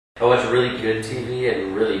I watch really good TV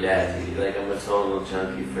and really bad TV. Like I'm a total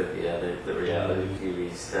junkie for the reality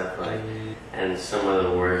TV stuff. Like, and some of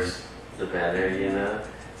the worse, the better, you know.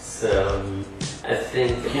 So I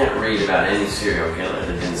think you can't read about any serial killer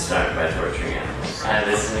that didn't start by torturing animals.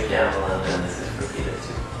 This is Avalon, and this is for PETA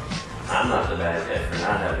too. I'm not the bad guy for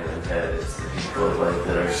not having a pet. It's the people like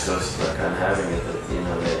that are so stuck on having it that they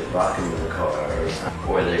lock them in the car,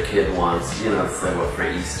 or their kid wants, it's like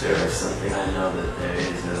for Easter or something. I know that there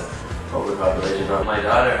is a overpopulation. But my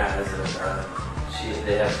daughter has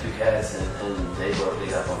they have 2 cats, and they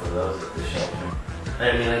got both of those at the shelter.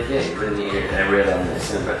 I mean, like, yeah, but I read on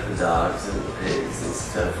this about the dogs and the pigs and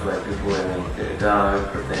stuff, like people would their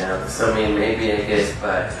dog, but they have, so I mean, maybe I guess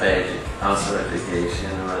by also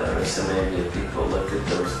education or whatever, so maybe if people look at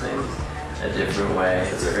those things a different way,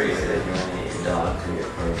 it's crazy that you want to eat your dog to get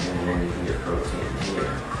protein, and then you can get protein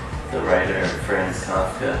here. The writer, Franz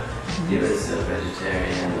Kafka, he was a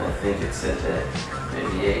vegetarian, and I think it said that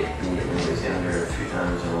maybe he ate meat when he was younger a few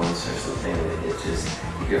times or once or something. It just,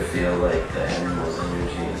 you could feel like the animal's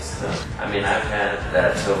energy and stuff. I mean, I've had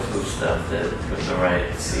that tofu stuff that with the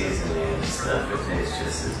right seasoning and stuff, it tastes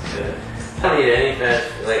just as good. I don't eat any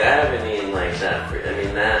vegetable, like I haven't eaten like that for, I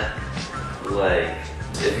mean that, like,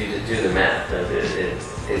 if you do the math of it,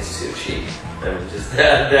 it's too cheap. I mean, just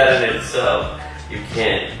that in itself, you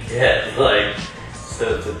can't get, like,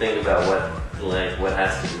 so to think about what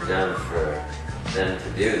has to be done for them to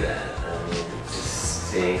do that. I mean, it just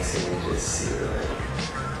stinks, and you just see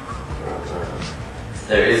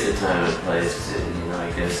there is a time and place to,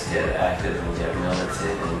 I guess, get active and get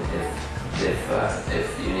militant, and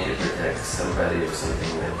if you need to protect somebody or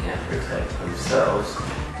something that can't protect themselves,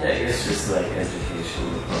 yeah, I guess just like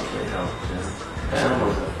education would probably help.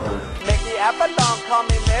 Animals are fun. Make the Avalon call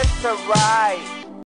me Mr. Right.